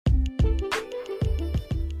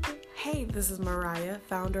Hey, this is Mariah,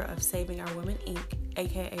 founder of Saving Our Women Inc.,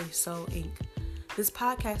 aka Soul Inc. This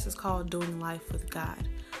podcast is called Doing Life with God.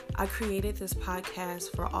 I created this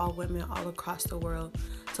podcast for all women all across the world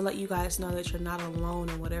to let you guys know that you're not alone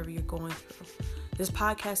in whatever you're going through. This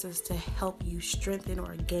podcast is to help you strengthen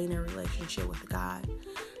or gain a relationship with God,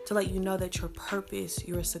 to let you know that your purpose,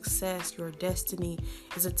 your success, your destiny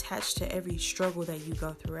is attached to every struggle that you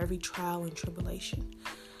go through, every trial and tribulation.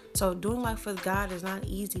 So doing life with God is not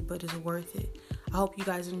easy, but it's worth it. I hope you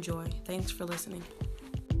guys enjoy. Thanks for listening.